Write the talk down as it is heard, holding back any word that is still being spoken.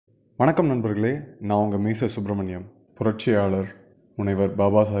வணக்கம் நண்பர்களே, நான் உங்கள் மீச சுப்பிரமணியம். புரட்சியாளர் முனைவர்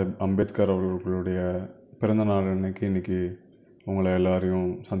பாபா சாஹேப் அம்பேத்கர் அவர்களுடைய பிறந்தநாள் இன்னைக்கு உங்களை எல்லாரையும்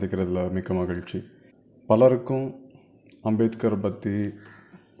சந்திக்கிறதுல மிக்க மகிழ்ச்சி. பலருக்கும் அம்பேத்கரை பற்றி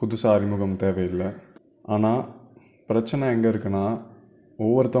புதுசாக அறிமுகம் தேவையில்லை. ஆனால் பிரச்சனை எங்கே இருக்குன்னா,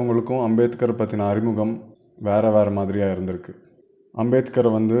 ஒவ்வொருத்தவங்களுக்கும் அம்பேத்கரை பற்றின அறிமுகம் வேறு மாதிரியாக இருந்திருக்கு.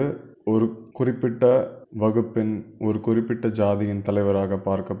 அம்பேத்கரை ஒரு குறிப்பிட்ட வகுப்பின் ஒரு குறிப்பிட்ட ஜாதியின் தலைவராக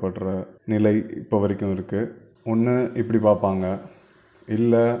பார்க்கப்படுற நிலை இப்போ வரைக்கும் இருக்குது. ஒன்று இப்படி பார்ப்பாங்க,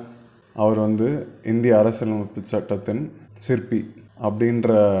 இல்லை அவர் இந்திய அரசியலமைப்பு சட்டத்தின் சிற்பி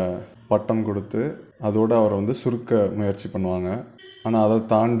அப்படின்ற பட்டம் கொடுத்து அதோடு அவரை சுருக்க முயற்சி பண்ணுவாங்க. ஆனால் அதை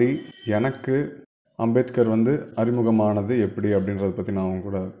தாண்டி எனக்கு அம்பேத்கர் அறிமுகமானது எப்படி அப்படின்றத பற்றி நான் அவங்க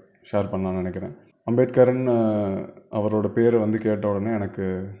கூட ஷேர் பண்ணலான்னு நினைக்கிறேன். அம்பேத்கர்னு அவரோட பேர் கேட்ட உடனே எனக்கு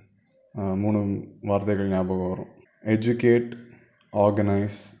 3 வார்த்தைகள் ஞாபகம் வரும். Educate,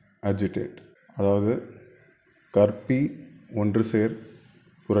 organise, agitate. அதாவது கற்பி, ஒன்று சேர்,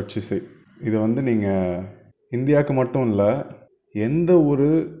 புரட்சி செய். இதை நீங்கள் இந்தியாவுக்கு மட்டும் இல்லை, எந்த ஒரு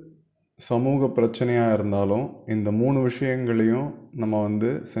சமூக பிரச்சனையாக இருந்தாலும் இந்த 3 விஷயங்களையும் நம்ம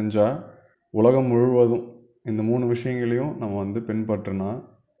செஞ்சால் உலகம் முழுவதும் இந்த 3 விஷயங்களையும் நம்ம பின்பற்றினா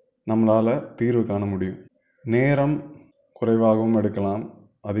நம்மளால் தீர்வு காண முடியும். நேரம் குறைவாகவும் எடுக்கலாம்,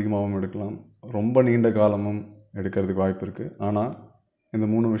 அதிகமாகவும் எடுக்கலாம், ரொம்ப நீண்ட காலமும் எடுக்கிறதுக்கு வாய்ப்பு இருக்குது. ஆனால் இந்த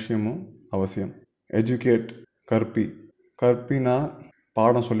 3 விஷயமும் அவசியம். எஜுகேட், கற்பினா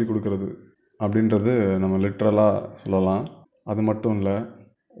பாடம் சொல்லி கொடுக்கறது அப்படின்றது நம்ம லிட்ரலாக சொல்லலாம். அது மட்டும் இல்லை,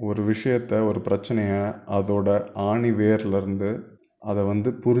 ஒரு விஷயத்தை, ஒரு பிரச்சனையை அதோட ஆணி வேர்லேருந்து அதை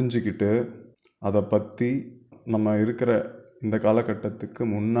புரிஞ்சிக்கிட்டு அதை பற்றி நம்ம இருக்கிற இந்த காலகட்டத்துக்கு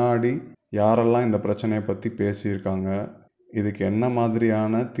முன்னாடி யாரெல்லாம் இந்த பிரச்சனையை பற்றி பேசியிருக்காங்க, இதுக்கு என்ன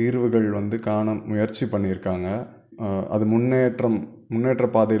மாதிரியான தீர்வுகள் காண முயற்சி பண்ணியிருக்காங்க, அது முன்னேற்ற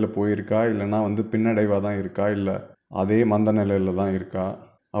பாதையில் போயிருக்கா, இல்லைனா பின்னடைவாக தான் இருக்கா, இல்லை அதே மந்த நிலையில் தான் இருக்கா,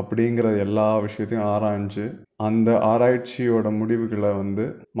 அப்படிங்கிற எல்லா விஷயத்தையும் ஆராய்ஞ்சு அந்த ஆராய்ச்சியோட முடிவுகளை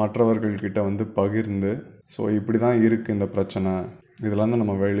மற்றவர்கள்கிட்ட பகிர்ந்து, ஸோ இப்படி தான் இருக்குது இந்த பிரச்சனை, இதுலேருந்து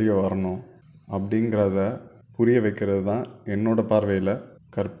நம்ம வெளியே வரணும் அப்படிங்கிறத புரிய வைக்கிறது தான் என்னோட பார்வையில்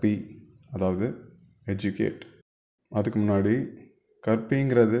கற்பி, அதாவது எஜுகேட். அதுக்கு முன்னாடி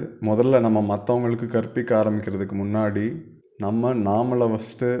கற்பிங்கிறது முதல்ல நம்ம மற்றவங்களுக்கு கற்பிக்க ஆரம்பிக்கிறதுக்கு முன்னாடி நாமளை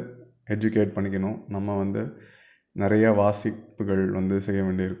ஃபஸ்ட்டு எஜுகேட் பண்ணிக்கணும். நம்ம நிறையா வாசிப்புகள் செய்ய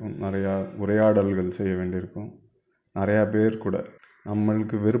வேண்டியிருக்கும், நிறையா உரையாடல்கள் செய்ய வேண்டியிருக்கும். நிறையா பேர் கூட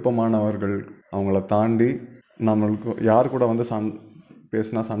நம்மளுக்கு விருப்பமானவர்கள், அவங்கள தாண்டி நம்மளுக்கு யார் கூட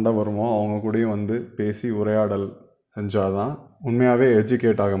பேசினா சண்டை வருமோ அவங்க கூடயும் பேசி உரையாடல் செஞ்சாதான் உண்மையாகவே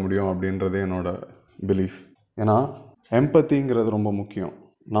எஜுகேட் ஆக முடியும் அப்படின்றது என்னோட பிலீஃப். ஏன்னா எம்பத்திங்கிறது ரொம்ப முக்கியம்.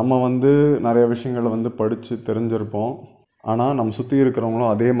 நம்ம நிறைய விஷயங்களை படித்து தெரிஞ்சிருப்போம், ஆனால் நம்ம சுற்றி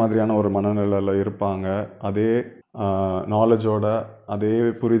இருக்கிறவங்களும் அதே மாதிரியான ஒரு மனநிலையில் இருப்பாங்க, அதே நாலேஜோட, அதே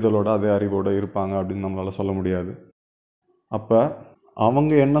புரிதலோட, அதே அறிவோடு இருப்பாங்க அப்படின்னு நம்மளால் சொல்ல முடியாது. அப்போ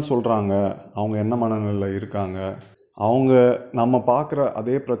அவங்க என்ன சொல்கிறாங்க, அவங்க என்ன மனநிலையில் இருக்காங்க, அவங்க நம்ம பார்க்குற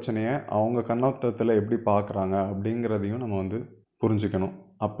அதே பிரச்சனையை அவங்க கண்ணோட்டத்தில் எப்படி பார்க்குறாங்க அப்படிங்கிறதையும் நம்ம புரிஞ்சுக்கணும்.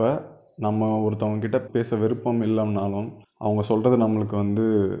 அப்போ நம்ம ஒருத்தவங்கக்கிட்ட பேச விருப்பம் இல்லைன்னாலும், அவங்க சொல்கிறது நம்மளுக்கு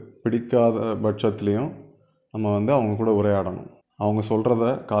பிடிக்காத பட்சத்துலேயும் நம்ம அவங்க கூட உரையாடணும். அவங்க சொல்கிறத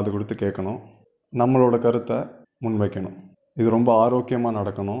காது கொடுத்து கேட்கணும், நம்மளோட கருத்தை முன்வைக்கணும். இது ரொம்ப ஆரோக்கியமாக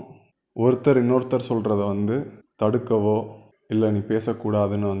நடக்கணும். ஒருத்தர் இன்னொருத்தர் சொல்கிறத தடுக்கவோ, இல்லை நீ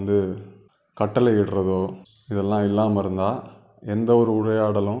பேசக்கூடாதுன்னு கட்டளை இடுறதோ இதெல்லாம் இல்லாமல் இருந்தால் எந்த ஒரு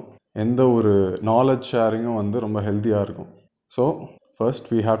உரையாடலும், எந்த ஒரு நாலேஜ் ஷேரிங்கும் ரொம்ப ஹெல்த்தியாக இருக்கும். So first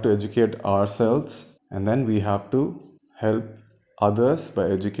we have to educate ourselves and then we have to help others by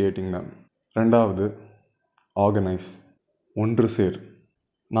educating them. ரெண்டாவது, ஆர்கனைஸ், ஒன்று சேர்.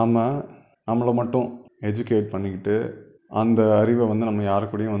 நம்மளை மட்டும் எஜுகேட் பண்ணிக்கிட்டு அந்த அறிவை நம்ம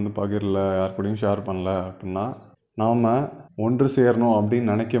யாரு கூடயும் பகிரல, யாரு கூடயும் ஷேர் பண்ணல அப்படின்னா நாம் ஒன்று சேரணும்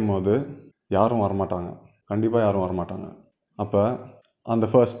அப்படின்னு நினைக்கும் போது யாரும் வரமாட்டாங்க, கண்டிப்பாக யாரும் வரமாட்டாங்க. அப்போ அந்த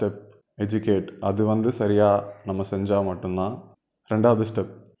ஃபர்ஸ்ட் ஸ்டெப் எஜுகேட், அது சரியாக நம்ம செஞ்சால் மட்டும்தான் ரெண்டாவது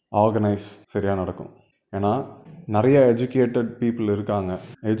ஸ்டெப் ஆர்கனைஸ் சரியாக நடக்கும். ஏன்னா நிறைய எஜுகேட்டட் பீப்புள் இருக்காங்க.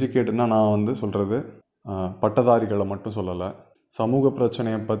 எஜுகேட்டட்னா நான் சொல்கிறது பட்டதாரிகளை மட்டும் சொல்லலை, சமூக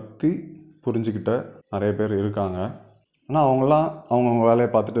பிரச்சனையை பற்றி புரிஞ்சுக்கிட்ட நிறைய பேர் இருக்காங்க. ஆனால் அவங்களாம் அவங்கவுங்க வேலையை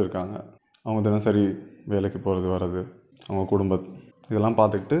பார்த்துட்டு இருக்காங்க. அவங்க தினசரி வேலைக்கு போகிறது வர்றது, அவங்க குடும்பம் இதெல்லாம்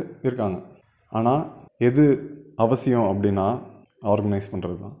பார்த்துக்கிட்டு இருக்காங்க. ஆனால் எது அவசியம் அப்படின்னா ஆர்கனைஸ்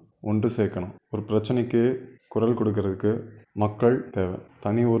பண்ணுறது தான், ஒன்று சேர்க்கணும். ஒரு பிரச்சனைக்கு குரல் கொடுக்கறதுக்கு மக்கள் தேவை.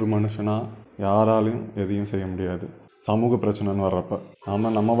 தனி ஒரு மனுஷனாக யாராலையும் எதையும் செய்ய முடியாது. சமூக பிரச்சனைன்னு வர்றப்ப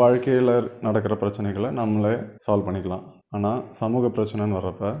நம்ம வாழ்க்கையில் நடக்கிற பிரச்சனைகளை நம்மளே சால்வ் பண்ணிக்கலாம். ஆனால் சமூக பிரச்சனைன்னு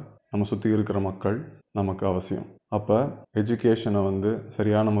வர்றப்ப நம்ம சுற்றி இருக்கிற மக்கள் நமக்கு அவசியம். அப்போ எஜுகேஷனை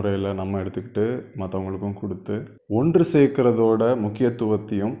சரியான முறையில் நம்ம எடுத்துக்கிட்டு மற்றவங்களுக்கும் கொடுத்து ஒன்று சேர்க்கிறதோட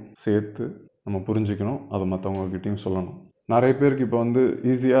முக்கியத்துவத்தையும் சேர்த்து நம்ம புரிஞ்சுக்கணும். அதை மற்றவங்கக்கிட்டையும் சொல்லணும். நிறைய பேருக்கு இப்போ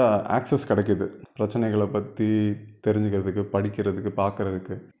ஈஸியாக ஆக்சஸ் கிடைக்கிது. பிரச்சனைகளை பற்றி தெரிஞ்சுக்கிறதுக்கு, படிக்கிறதுக்கு,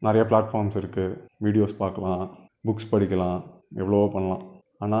 பார்க்குறதுக்கு நிறைய பிளாட்ஃபார்ம்ஸ் இருக்குது. வீடியோஸ் பார்க்கலாம், புக்ஸ் படிக்கலாம், எவ்வளவோ பண்ணலாம்.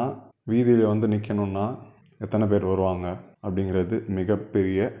 ஆனால் வீதியில் நிற்கணுன்னா எத்தனை பேர் வருவாங்க அப்படிங்கிறது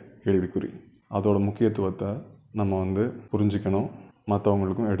மிகப்பெரிய கேள்விக்குறி. அதோட முக்கியத்துவத்தை நம்ம புரிஞ்சுக்கணும்,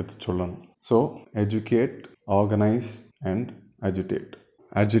 மற்றவங்களுக்கும் எடுத்து சொல்லணும். So educate, organise and agitate.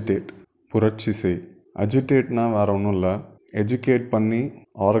 Agitate புரட்சி செய். அஜிடேட்னா வேறு ஒன்றும் இல்லை. எஜுகேட் பண்ணி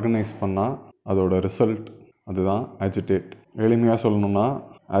ஆர்கனைஸ் பண்ணால் அதோட ரிசல்ட் அதுதான் அஜிடேட். எளிமையாக சொல்லணும்னா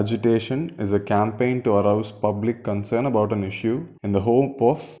agitation is a campaign to arouse public concern about an issue in the hope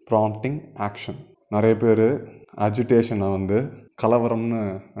of prompting action. நிறைய பேர் அஜிடேஷனை கலவரம்னு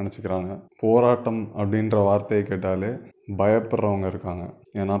நினச்சிக்கிறாங்க. போராட்டம் அப்படின்ற வார்த்தையை கேட்டாலே பயப்படுறவங்க இருக்காங்க.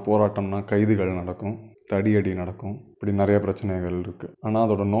 ஏன்னா போராட்டம்னா கைதுகள் நடக்கும், தடியடி நடக்கும், இப்படி நிறைய பிரச்சனைகள் இருக்குது. ஆனால்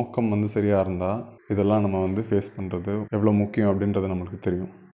அதோட நோக்கம் சரியாக இருந்தால் இதெல்லாம் நம்ம ஃபேஸ் பண்ணுறது எவ்வளோ முக்கியம் அப்படின்றது நம்மளுக்கு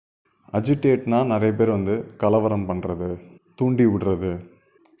தெரியும். அஜிடேட்னா நிறைய பேர் கலவரம் பண்ணுறது, தூண்டி விடுறது,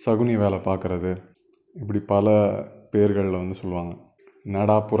 சகுனி வேலை பார்க்குறது, இப்படி பல பேர்களில் சொல்லுவாங்க.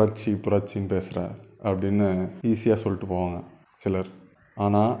 நடா புரட்சி புரட்சின்னு பேசுகிற அப்படின்னு ஈஸியாக சொல்லிட்டு போவாங்க சிலர்.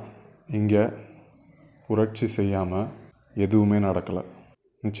 ஆனால் இங்கே புரட்சி செய்யாமல் எதுவுமே நடக்கலை.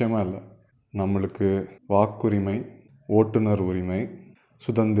 நிச்சயமாக இல்லை. நம்மளுக்கு வாக்குரிமை, ஓட்டுநர் உரிமை,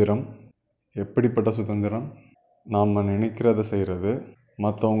 சுதந்திரம். எப்படிப்பட்ட சுதந்திரம்? நாம் நினைக்கிறத செய்கிறது,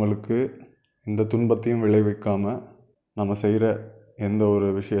 மற்றவங்களுக்கு எந்த துன்பத்தையும் விளைவிக்காமல் நம்ம செய்கிற எந்த ஒரு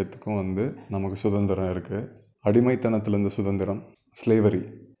விஷயத்துக்கும் நமக்கு சுதந்திரம் இருக்குது. அடிமைத்தனத்திலேருந்து சுதந்திரம், ஸ்லேவரி.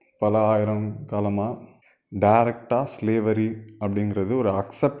 பல ஆயிரம் காலமாக டைரக்டாக ஸ்லேவரி அப்படிங்கிறது ஒரு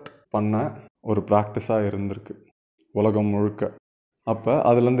அக்செப்ட் பண்ண ஒரு ப்ராக்டிஸாக இருந்திருக்கு உலகம் முழுக்க. அப்போ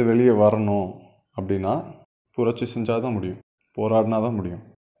அதுலேருந்து வெளியே வரணும் அப்படின்னா புரட்சி செஞ்சால் தான் முடியும், போராடினா தான் முடியும்,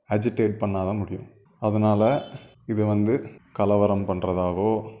 அஜிடேட் பண்ணால் தான் முடியும். அதனால் இது கலவரம்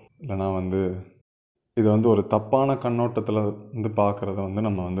பண்ணுறதாவோ இல்லைனா இது ஒரு தப்பான கண்ணோட்டத்தில் பார்க்குறத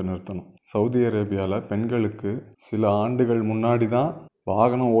நம்ம நிறுத்தணும். சவுதி அரேபியாவில் பெண்களுக்கு சில ஆண்டுகள் முன்னாடி தான்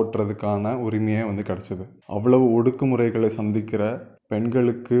வாகனம் ஓட்டுறதுக்கான உரிமையே கிடச்சிது. அவ்வளவு ஒடுக்குமுறைகளை சந்திக்கிற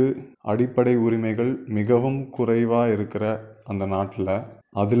பெண்களுக்கு அடிப்படை உரிமைகள் மிகவும் குறைவாக இருக்கிற அந்த நாட்டில்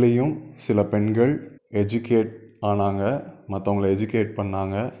அதுலேயும் சில பெண்கள் எஜுகேட் ஆனாங்க, மற்றவங்கள எஜுகேட்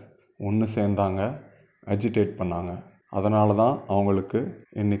பண்ணாங்க, ஒன்று சேர்ந்தாங்க, அஜிடேட் பண்ணாங்க. அதனால தான் அவங்களுக்கு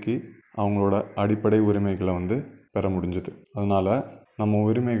இன்றைக்கி அவங்களோட அடிப்படை உரிமைகளை பெற முடிஞ்சுது. அதனால் நம்ம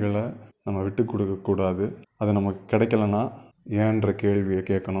உரிமைகளை நம்ம விட்டு கொடுக்கக்கூடாது. அது நமக்கு கிடைக்கலன்னா ஏன்ற கேள்வியை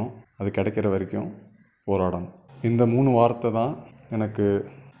கேட்கணும். அது கிடைக்கிற வரைக்கும் போராடணும். இந்த 3 வார்த்தை தான் எனக்கு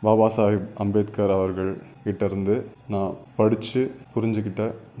பாபா சாஹிப் அம்பேத்கர் அவர்கள் கிட்டேருந்து நான் படித்து புரிஞ்சுக்கிட்ட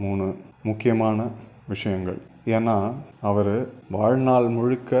 3 முக்கியமான விஷயங்கள். ஏன்னா அவர் வாழ்நாள்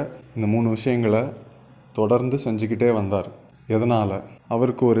முழுக்க இந்த 3 விஷயங்களை தொடர்ந்து செஞ்சுக்கிட்டே வந்தார். எதனால்?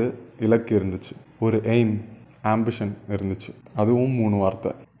 அவருக்கு ஒரு இலக்கு இருந்துச்சு, ஒரு எய்ம், ஆம்பிஷன் இருந்துச்சு. அதுவும் 3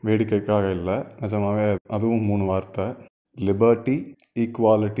 வார்த்தை. வேடிக்கைக்காக இல்லை, நிஜமாவே அதுவும் 3 வார்த்தை. Liberty,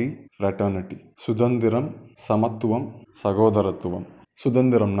 equality, fraternity. சுதந்திரம், சமத்துவம், சகோதரத்துவம்.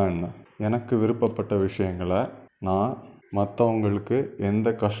 சுதந்திரம்னா என்ன? எனக்கு விருப்பப்பட்ட விஷயங்களை நான் மற்றவங்களுக்கு எந்த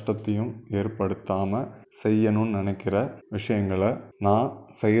கஷ்டத்தையும் ஏற்படுத்தாமல் செய்யணும்னு நினைக்கிற விஷயங்களை நான்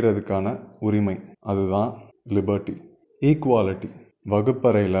செய்கிறதுக்கான உரிமை, அதுதான் லிபர்ட்டி. ஈக்குவாலிட்டி,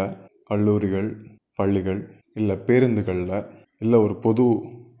 வகுப்பறையில், கல்லூரிகள், பள்ளிகள், இல்லை பேருந்துகளில், இல்லை ஒரு பொது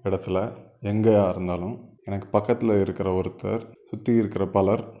இடத்துல எங்கேயா இருந்தாலும் எனக்கு பக்கத்தில் இருக்கிற ஒருத்தர், சுற்றி இருக்கிற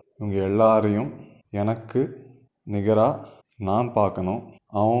பலர், இவங்க எல்லாரையும் எனக்கு நிகராக நான் பார்க்கணும்,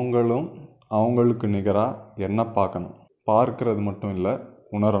 அவங்களும் அவங்களுக்கு நிகராக என்ன பார்க்கணும். பார்க்கறது மட்டும் இல்லை,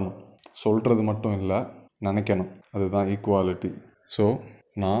 உணரணும். சொல்கிறது மட்டும் இல்லை, நினைக்கணும். அதுதான் ஈக்குவாலிட்டி. ஸோ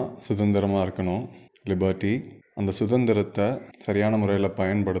நான் சுதந்திரமாக இருக்கணும், லிபர்ட்டி. அந்த சுதந்திரத்தை சரியான முறையில்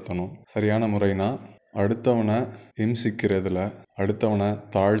பயன்படுத்தணும். சரியான முறைனா அடுத்தவனை ஹிம்சிக்கிறதுல, அடுத்தவனை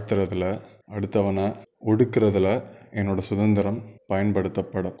தாழ்த்துறதுல, அடுத்தவனை ஒடுக்கிறதுல என்னோட சுதந்திரம்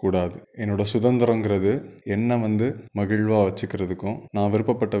பயன்படுத்தப்படக்கூடாது. என்னோட சுதந்திரங்கிறது என்னை மகிழ்வாக வச்சுக்கிறதுக்கும் நான்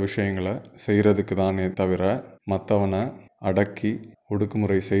விருப்பப்பட்ட விஷயங்களை செய்கிறதுக்கு தானே தவிர மற்றவனை அடக்கி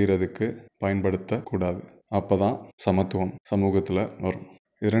ஒடுக்குமுறை செய்கிறதுக்கு பயன்படுத்தக்கூடாது. அப்போ தான் சமத்துவம் சமூகத்தில் வரும்.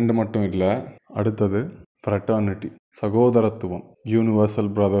 2 மட்டும் இல்லை, அடுத்தது ஃப்ரெட்டர்னிட்டி, சகோதரத்துவம்,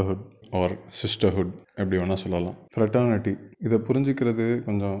 யூனிவர்சல் பிரதர்ஹுட் ஆர் சிஸ்டர்ஹுட், எப்படி வேணால் சொல்லலாம். ஃப்ரெட்டர்னிட்டி, இதை புரிஞ்சிக்கிறது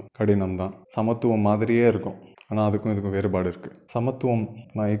கொஞ்சம் கடினம்தான். சமத்துவம் மாதிரியே இருக்கும், ஆனால் அதுக்கும் இதுக்கும் வேறுபாடு இருக்குது. சமத்துவம்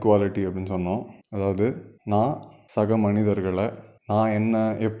நான் ஈக்குவாலிட்டி அப்படின்னு சொன்னோம். அதாவது நான் சக மனிதர்களை நான் என்ன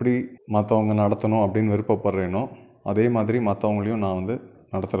எப்படி மற்றவங்க நடத்தணும் அப்படின்னு விருப்பப்படுறேனோ அதே மாதிரி மற்றவங்களையும் நான் வந்து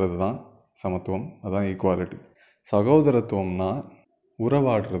நடத்துறது தான் சமத்துவம், அதான் ஈக்குவாலிட்டி. சகோதரத்துவம்னா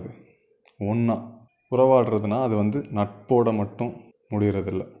உறவாடுறது, ஒன்றா உறவாடுறதுனா அது வந்து நட்போட மட்டும்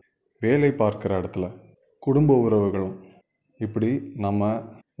முடிகிறதில்ல. வேலை பார்க்குற இடத்துல குடும்ப உறவுகளும் இப்படி நம்ம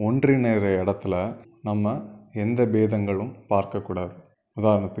ஒன்றிணைகிற இடத்துல நம்ம எந்த பேதங்களும் பார்க்கக்கூடாது.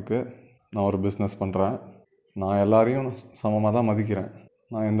 உதாரணத்துக்கு, நான் ஒரு பிஸ்னஸ் பண்ணுறேன், நான் எல்லாரையும் சமமாக தான் மதிக்கிறேன்,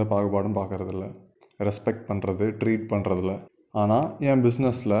 நான் எந்த பாகுபாடும் பார்க்கறதில்ல, ரெஸ்பெக்ட் பண்ணுறது, ட்ரீட் பண்ணுறதில்ல. ஆனால் என்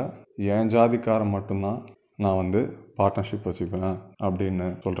பிஸ்னஸில் என் ஜாதிக்காரன் மட்டும்தான் நான் வந்து பார்ட்னர்ஷிப் வச்சுப்பேன் அப்படின்னு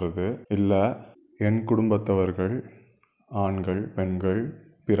சொல்கிறது. இல்லை, என் குடும்பத்தவர்கள், ஆண்கள், பெண்கள்,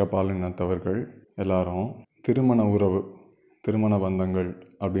 பிற பாலினத்தவர்கள் எல்லாரும் திருமண உறவு, திருமண பந்தங்கள்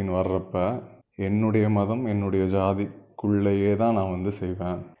அப்படின்னு வர்றப்ப என்னுடைய மதம், என்னுடைய ஜாதிக்குள்ளேயே தான் நான் வந்து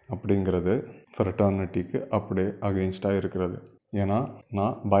செய்வேன் அப்படிங்கிறது ஃப்ரெட்டர்னிட்டிக்கு அப்படியே அகெயின்ஸ்டாக இருக்கிறது. ஏன்னா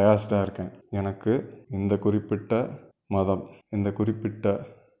நான் பயாஸ்டாக இருக்கேன். எனக்கு இந்த குறிப்பிட்ட மதம், இந்த குறிப்பிட்ட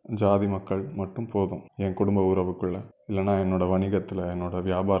ஜாதி மக்கள் மட்டும் போதும் என் குடும்ப உறவுக்குள்ளே. இல்லைனா என்னோடய வணிகத்தில், என்னோடய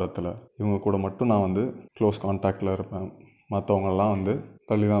வியாபாரத்தில் இவங்க கூட மட்டும் நான் வந்து க்ளோஸ் கான்டாக்டில் இருப்பேன், மற்றவங்கெல்லாம் வந்து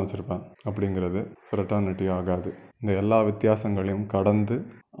தள்ளி தான் வச்சுருப்பேன் அப்படிங்கிறது ஃப்ரெட்டர்னிட்டி ஆகாது. இந்த எல்லா வித்தியாசங்களையும் கடந்து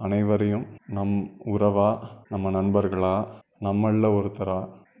அனைவரையும் நம் உறவாக, நம்ம நண்பர்களாக, நம்மளில் ஒருத்தராக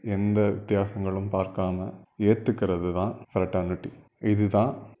எந்த வித்தியாசங்களும் பார்க்காம ஏற்றுக்கிறது தான் ஃப்ரெட்டர்னிட்டி.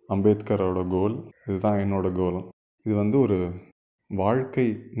 இதுதான் அம்பேத்கரோட கோல், இதுதான் என்னோட கோலும். இது வந்து ஒரு வாழ்க்கை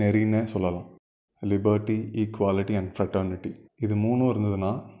நெறின்னு சொல்லலாம். லிபர்ட்டி, ஈக்குவாலிட்டி அண்ட் ஃப்ரெட்டர்னிட்டி, இது மூணும்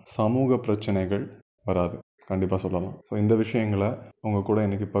இருந்ததுன்னா சமூக பிரச்சனைகள் வராது, கண்டிப்பாக சொல்லலாம். ஸோ இந்த விஷயங்களை உங்கள் கூட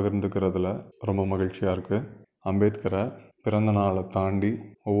இன்றைக்கி பகிர்ந்துக்கிறதுல ரொம்ப மகிழ்ச்சியாக இருக்குது. அம்பேத்கரை பிறந்த நாளை தாண்டி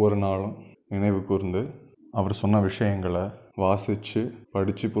ஒவ்வொரு நாளும் நினைவு கூர்ந்து அவர் சொன்ன விஷயங்களை வாசித்து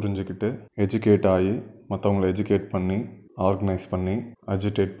படித்து புரிஞ்சுக்கிட்டு எஜுகேட் ஆகி மற்றவங்களை எஜுகேட் பண்ணி ஆர்கனைஸ் பண்ணி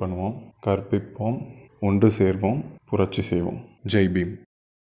அஜிடேட் பண்ணுவோம், கற்பிப்போம், ஒன்று சேர்வோம், புரட்சி செய்வோம். ஜெய் பீம்.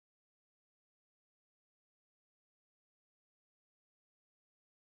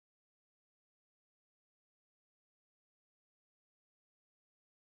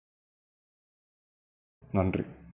 நன்றி.